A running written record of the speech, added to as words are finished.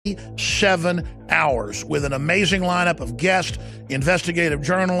7 hours with an amazing lineup of guests, investigative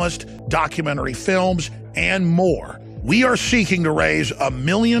journalists, documentary films, and more. We are seeking to raise $1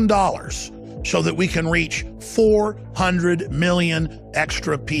 million so that we can reach 400 million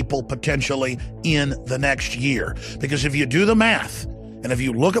extra people potentially in the next year. Because if you do the math, and if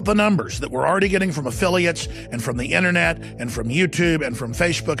you look at the numbers that we're already getting from affiliates and from the internet and from YouTube and from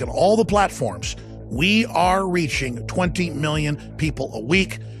Facebook and all the platforms, we are reaching 20 million people a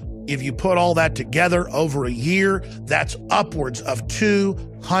week. If you put all that together over a year, that's upwards of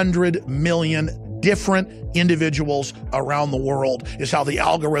 200 million different individuals around the world is how the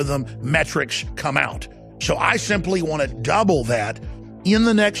algorithm metrics come out. So I simply want to double that in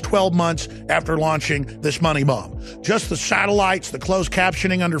the next 12 months after launching this money bomb. Just the satellites, the closed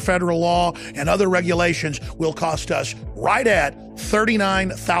captioning under federal law, and other regulations will cost us right at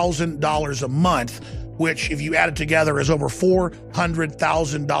 $39,000 a month, which, if you add it together, is over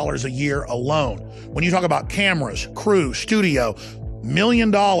 $400,000 a year alone. When you talk about cameras, crew, studio, $1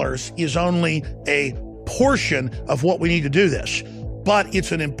 million is only a portion of what we need to do this. But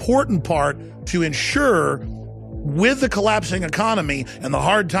it's an important part to ensure, with the collapsing economy and the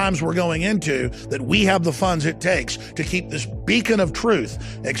hard times we're going into, that we have the funds it takes to keep this beacon of truth,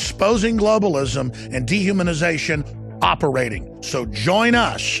 exposing globalism and dehumanization, operating. So join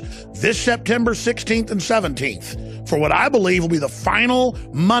us this September 16th and 17th for what I believe will be the final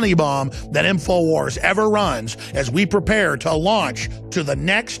money bomb that InfoWars ever runs as we prepare to launch to the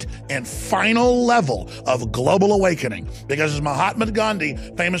next and final level of global awakening. Because as Mahatma Gandhi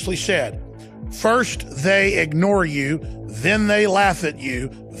famously said, first they ignore you, then they laugh at you,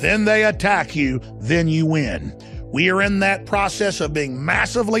 then they attack you, then you win. We are in that process of being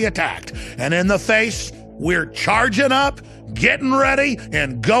massively attacked, and in the face, we're charging up, getting ready,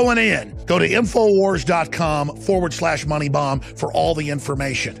 and going in. Go to Infowars.com/moneybomb for all the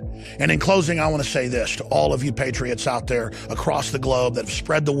information. And in closing, I want to say this to all of you patriots out there across the globe that have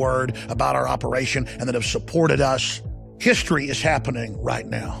spread the word about our operation and that have supported us. History is happening right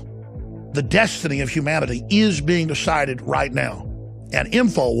now. The destiny of humanity is being decided right now. And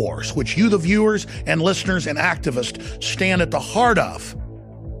InfoWars, which you, the viewers and listeners and activists, stand at the heart of,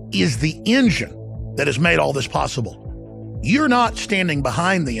 is the engine that has made all this possible. You're not standing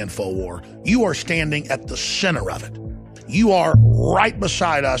behind the info war. You are standing at the center of it. You are right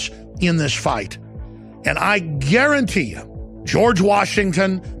beside us in this fight. And I guarantee you, George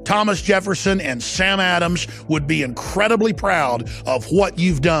Washington, Thomas Jefferson, and Sam Adams would be incredibly proud of what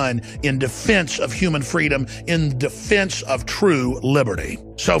you've done in defense of human freedom, in defense of true liberty.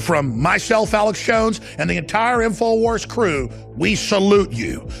 So from myself, Alex Jones, and the entire InfoWars crew, we salute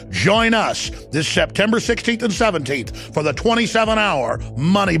you. Join us this September 16th and 17th for the 27-hour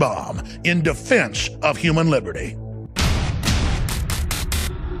money bomb in defense of human liberty.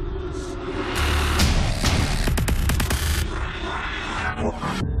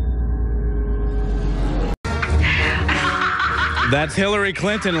 That's Hillary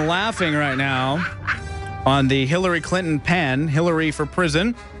Clinton laughing right now on the Hillary Clinton pen, Hillary for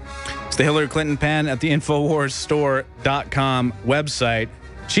Prison. It's the Hillary Clinton pen at the InfoWarsStore.com website.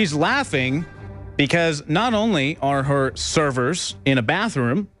 She's laughing because not only are her servers in a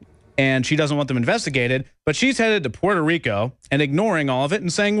bathroom and she doesn't want them investigated, but she's headed to Puerto Rico and ignoring all of it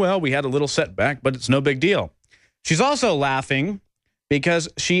and saying, well, we had a little setback, but it's no big deal. She's also laughing because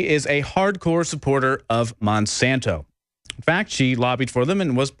she is a hardcore supporter of Monsanto. In fact, she lobbied for them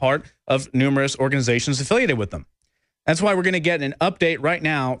and was part of numerous organizations affiliated with them. That's why we're going to get an update right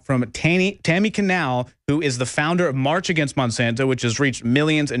now from Tammy Canal, who is the founder of March Against Monsanto, which has reached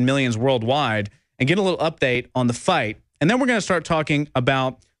millions and millions worldwide, and get a little update on the fight. And then we're going to start talking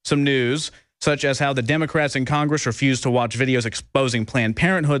about some news, such as how the Democrats in Congress refuse to watch videos exposing Planned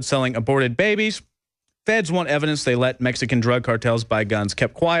Parenthood selling aborted babies. Feds want evidence they let Mexican drug cartels buy guns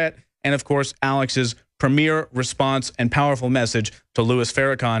kept quiet. And, of course, Alex's premier response and powerful message to Louis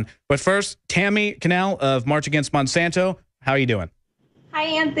Farrakhan. But first, Tammy Canal of March Against Monsanto, how are you doing? Hi,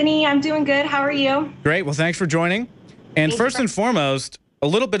 Anthony. I'm doing good. How are you? Great. Well, thanks for joining. And first and foremost, a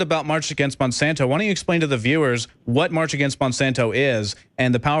little bit about March Against Monsanto. Why don't you explain to the viewers what March Against Monsanto is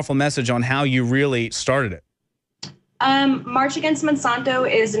and the powerful message on how you really started it? March Against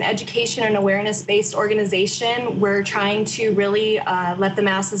Monsanto is an education and awareness-based organization. We're trying to really let the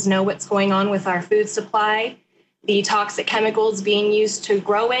masses know what's going on with our food supply, the toxic chemicals being used to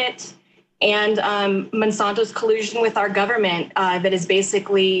grow it, and Monsanto's collusion with our government that is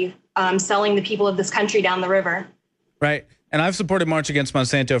basically selling the people of this country down the river. Right. And I've supported March Against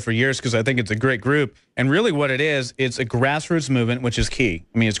Monsanto for years because I think it's a great group. And really what it is, it's a grassroots movement, which is key.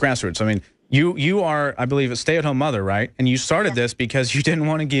 I mean, it's grassroots. I mean, You are, I believe, a stay-at-home mother, right? And you started this because you didn't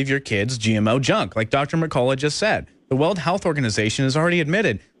want to give your kids GMO junk, like Dr. McCullough just said. The World Health Organization has already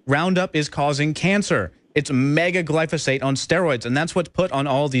admitted Roundup is causing cancer. It's mega glyphosate on steroids, and that's what's put on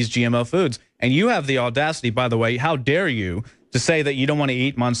all these GMO foods. And you have the audacity, by the way, how dare you, to say that you don't want to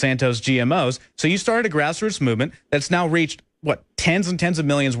eat Monsanto's GMOs. So you started a grassroots movement that's now reached, what, tens and tens of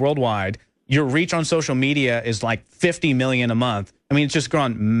millions worldwide. Your reach on social media is like 50 million a month. I mean, it's just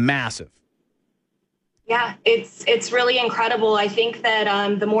grown massive. Yeah, it's really incredible. I think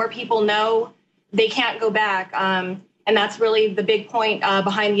that the more people know, they can't go back. And that's really the big point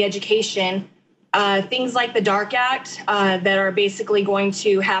behind the education. Things like the Dark Act that are basically going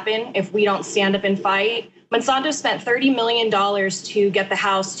to happen if we don't stand up and fight. Monsanto spent $30 million to get the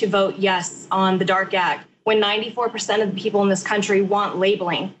House to vote yes on the Dark Act, when 94% of the people in this country want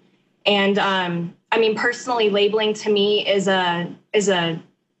labeling. And I mean, personally, labeling to me is a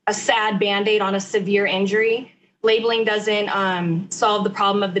sad Band-Aid on a severe injury. Labeling doesn't solve the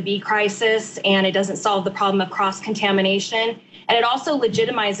problem of the bee crisis, and it doesn't solve the problem of cross-contamination. And it also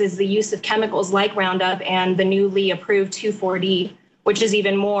legitimizes the use of chemicals like Roundup and the newly approved 2,4-D, which is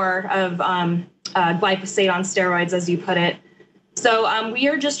even more of glyphosate on steroids, as you put it. So we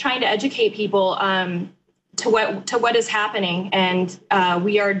are just trying to educate people to what is happening. And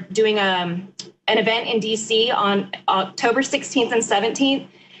we are doing an event in DC on October 16th and 17th.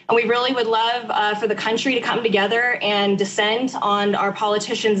 And we really would love for the country to come together and descend on our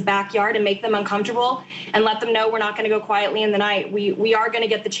politicians' backyard and make them uncomfortable and let them know we're not going to go quietly in the night. We are going to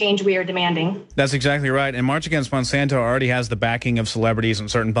get the change we are demanding. That's exactly right. And March Against Monsanto already has the backing of celebrities and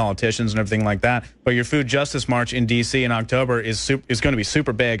certain politicians and everything like that. But your Food Justice March in D.C. in October is going to be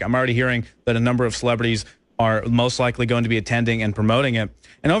super big. I'm already hearing that a number of celebrities are most likely going to be attending and promoting it.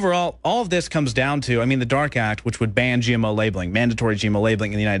 And overall, all of this comes down to, I mean, the Dark Act, which would ban GMO labeling, mandatory GMO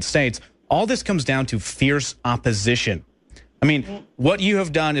labeling in the United States, all this comes down to fierce opposition. I mean, what you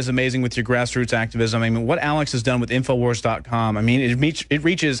have done is amazing with your grassroots activism. I mean, what Alex has done with Infowars.com, I mean, it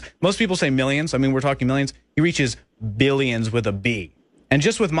reaches, most people say millions. I mean, we're talking millions. He reaches billions with a B. And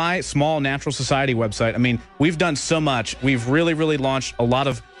just with my small Natural Society website, I mean, we've done so much. We've really, really launched a lot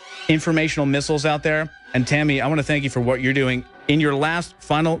of informational missiles out there. And Tammy, I want to thank you for what you're doing. In your last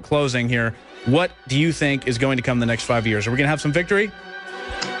final closing here, what do you think is going to come in the next 5 years? Are we going to have some victory?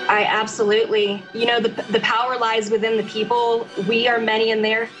 I absolutely. You know, the power lies within the people. We are many and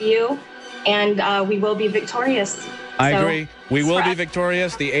they are few, and we will be victorious. I agree. We will be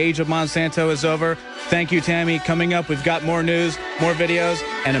victorious. The age of Monsanto is over. Thank you, Tammy. Coming up, we've got more news, more videos,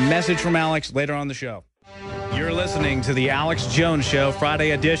 and a message from Alex later on the show. You're listening to the Alex Jones Show,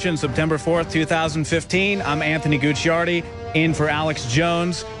 Friday edition, September 4th, 2015. I'm Anthony Gucciardi, in for Alex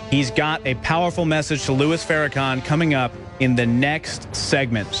Jones. He's got a powerful message to Louis Farrakhan coming up in the next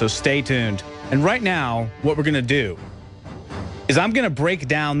segment, so stay tuned. And right now, what we're going to do is I'm going to break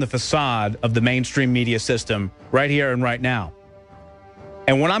down the facade of the mainstream media system right here and right now.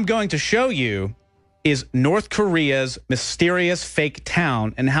 And what I'm going to show you is North Korea's mysterious fake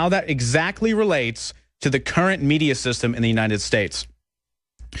town and how that exactly relates to the current media system in the United States.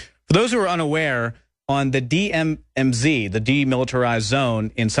 For those who are unaware, on the DMZ, the demilitarized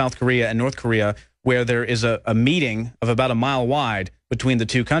zone in South Korea and North Korea, where there is a meeting of about a mile wide between the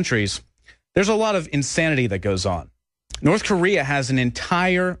two countries, there's a lot of insanity that goes on. North Korea has an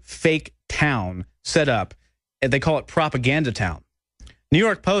entire fake town set up, and they call it Propaganda Town. New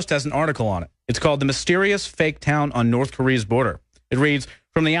York Post has an article on it. It's called The Mysterious Fake Town on North Korea's Border. It reads,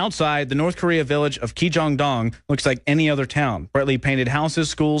 from the outside, the North Korea village of Kijongdong looks like any other town. Brightly painted houses,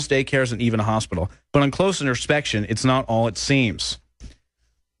 schools, daycares, and even a hospital. But on close inspection, it's not all it seems.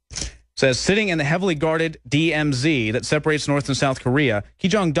 It says, sitting in the heavily guarded DMZ that separates North and South Korea,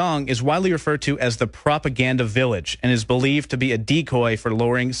 Kijongdong is widely referred to as the propaganda village and is believed to be a decoy for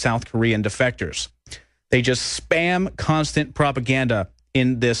luring South Korean defectors. They just spam constant propaganda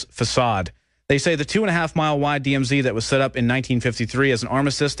in this facade. They say the 2.5-mile wide DMZ that was set up in 1953 as an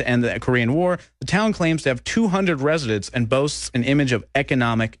armistice to end the Korean War, the town claims to have 200 residents and boasts an image of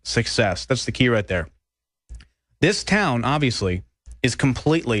economic success. That's the key right there. This town, obviously, is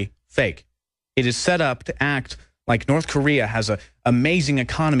completely fake. It is set up to act like North Korea has an amazing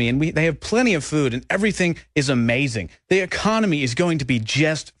economy, and they have plenty of food, and everything is amazing. The economy is going to be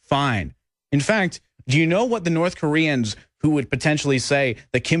just fine. In fact, do you know what the North Koreans who would potentially say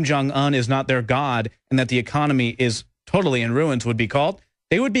that Kim Jong-un is not their god and that the economy is totally in ruins would be called?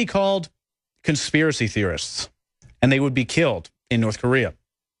 They would be called conspiracy theorists, and they would be killed in North Korea.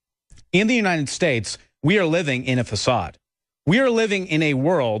 In the United States, we are living in a facade. We are living in a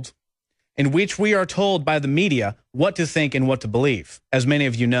world in which we are told by the media what to think and what to believe, as many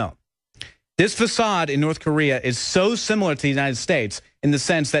of you know. This facade in North Korea is so similar to the United States in the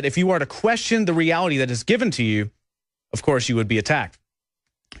sense that if you are to question the reality that is given to you, of course, you would be attacked.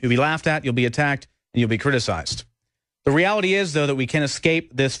 You'll be laughed at, you'll be attacked, and you'll be criticized. The reality is, though, that we can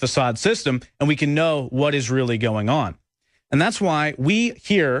escape this facade system and we can know what is really going on. And that's why we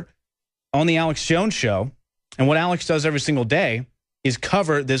here on the Alex Jones Show, and what Alex does every single day, is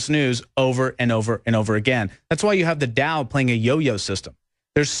cover this news over and over and over again. That's why you have the Dow playing a yo-yo system.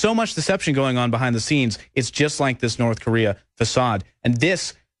 There's so much deception going on behind the scenes. It's just like this North Korea facade. And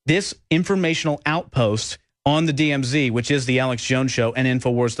this informational outpost on the DMZ, which is the Alex Jones Show and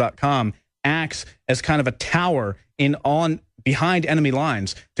Infowars.com, acts as kind of a tower behind enemy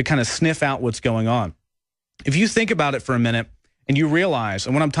lines to kind of sniff out what's going on. If you think about it for a minute and you realize,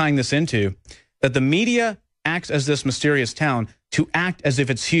 and what I'm tying this into, that the media acts as this mysterious town to act as if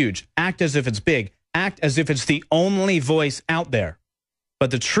it's huge, act as if it's big, act as if it's the only voice out there. But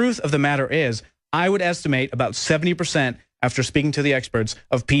the truth of the matter is, I would estimate about 70% after speaking to the experts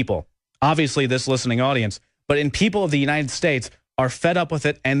of people, obviously this listening audience, but in people of the United States are fed up with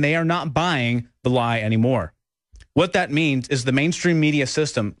it and they are not buying the lie anymore. What that means is the mainstream media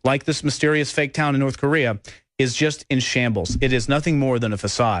system, like this mysterious fake town in North Korea, is just in shambles. It is nothing more than a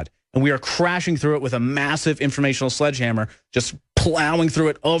facade. And we are crashing through it with a massive informational sledgehammer, just plowing through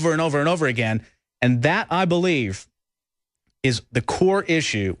it over and over and over again. And that, I believe, is the core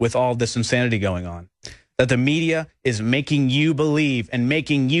issue with all this insanity going on. That the media is making you believe and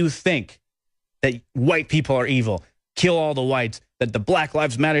making you think that white people are evil. Kill all the whites, that the Black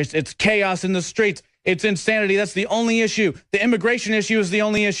Lives Matter, it's chaos in the streets. It's insanity. That's the only issue. The immigration issue is the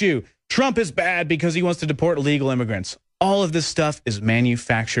only issue. Trump is bad because he wants to deport illegal immigrants. All of this stuff is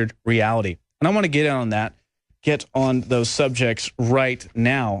manufactured reality. And I want to get on those subjects right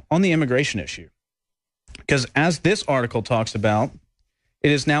now on the immigration issue. Because as this article talks about,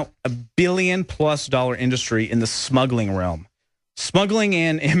 it is now a $1 billion+ industry in the smuggling realm. Smuggling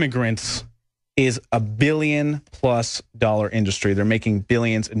in immigrants is a $1 billion+ industry. They're making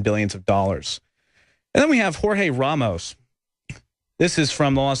billions and billions of dollars. And then we have Jorge Ramos. This is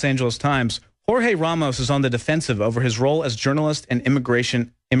from the Los Angeles Times. Jorge Ramos is on the defensive over his role as journalist and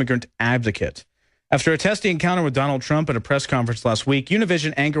immigrant advocate. After a testy encounter with Donald Trump at a press conference last week,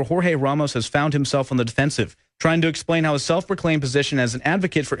 Univision anchor Jorge Ramos has found himself on the defensive, trying to explain how his self-proclaimed position as an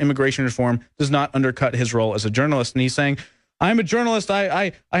advocate for immigration reform does not undercut his role as a journalist. And he's saying, I'm a journalist.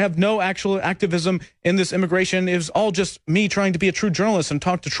 I have no actual activism in this immigration. It was all just me trying to be a true journalist and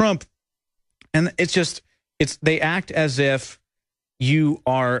talk to Trump. And they act as if you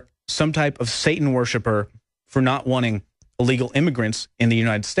are some type of Satan worshiper for not wanting illegal immigrants in the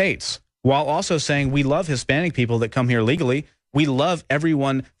United States, while also saying we love Hispanic people that come here legally. We love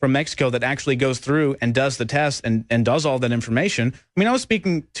everyone from Mexico that actually goes through and does the test and does all that information. I mean, I was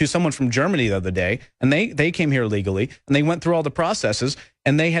speaking to someone from Germany the other day, and they came here legally, and they went through all the processes,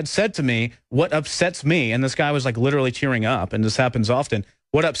 and they had said to me, what upsets me, and this guy was like literally tearing up, and this happens often,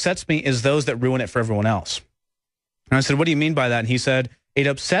 what upsets me is those that ruin it for everyone else. And I said, what do you mean by that? And he said, it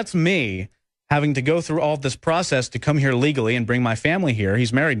upsets me having to go through all this process to come here legally and bring my family here,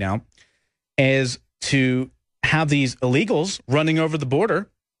 he's married now, is to have these illegals running over the border.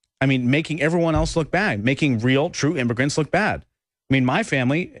 I mean, making everyone else look bad, making real, true immigrants look bad. I mean, my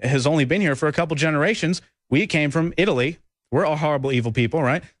family has only been here for a couple generations. We came from Italy. We're all horrible, evil people,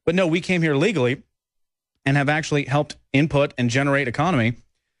 right? But no, we came here legally and have actually helped input and generate economy.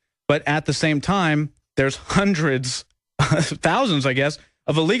 But at the same time, there's hundreds, thousands, I guess,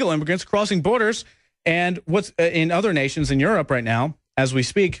 of illegal immigrants crossing borders. And what's in other nations in Europe right now, as we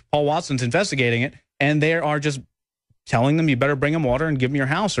speak, Paul Watson's investigating it, and they are just telling them, you better bring them water and give them your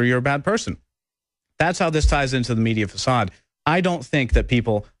house or you're a bad person. That's how this ties into the media facade. I don't think that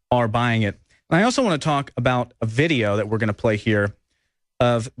people are buying it. And I also want to talk about a video that we're going to play here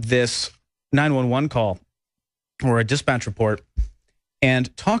of this 911 call or a dispatch report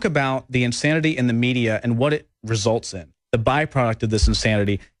and talk about the insanity in the media and what it results in. The byproduct of this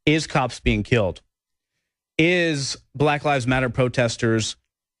insanity is cops being killed. Is Black Lives Matter protesters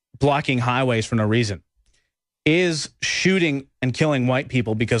blocking highways for no reason? Is shooting and killing white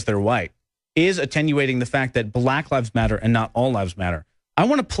people because they're white? Is attenuating the fact that Black Lives Matter and not all lives matter? I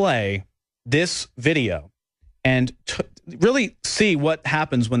want to play this video and really see what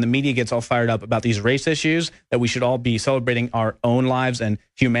happens when the media gets all fired up about these race issues, that we should all be celebrating our own lives and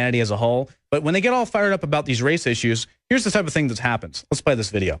humanity as a whole. But when they get all fired up about these race issues, here's the type of thing that happens. Let's play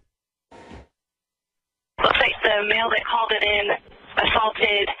this video. Looks like the male that called it in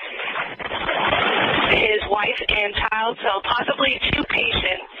assaulted his wife and child, so possibly two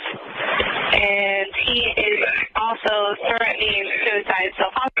patients. and he is also threatening suicide. So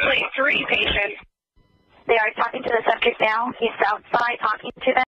possibly 3 patients. They are talking to the subject now. He's outside talking to them.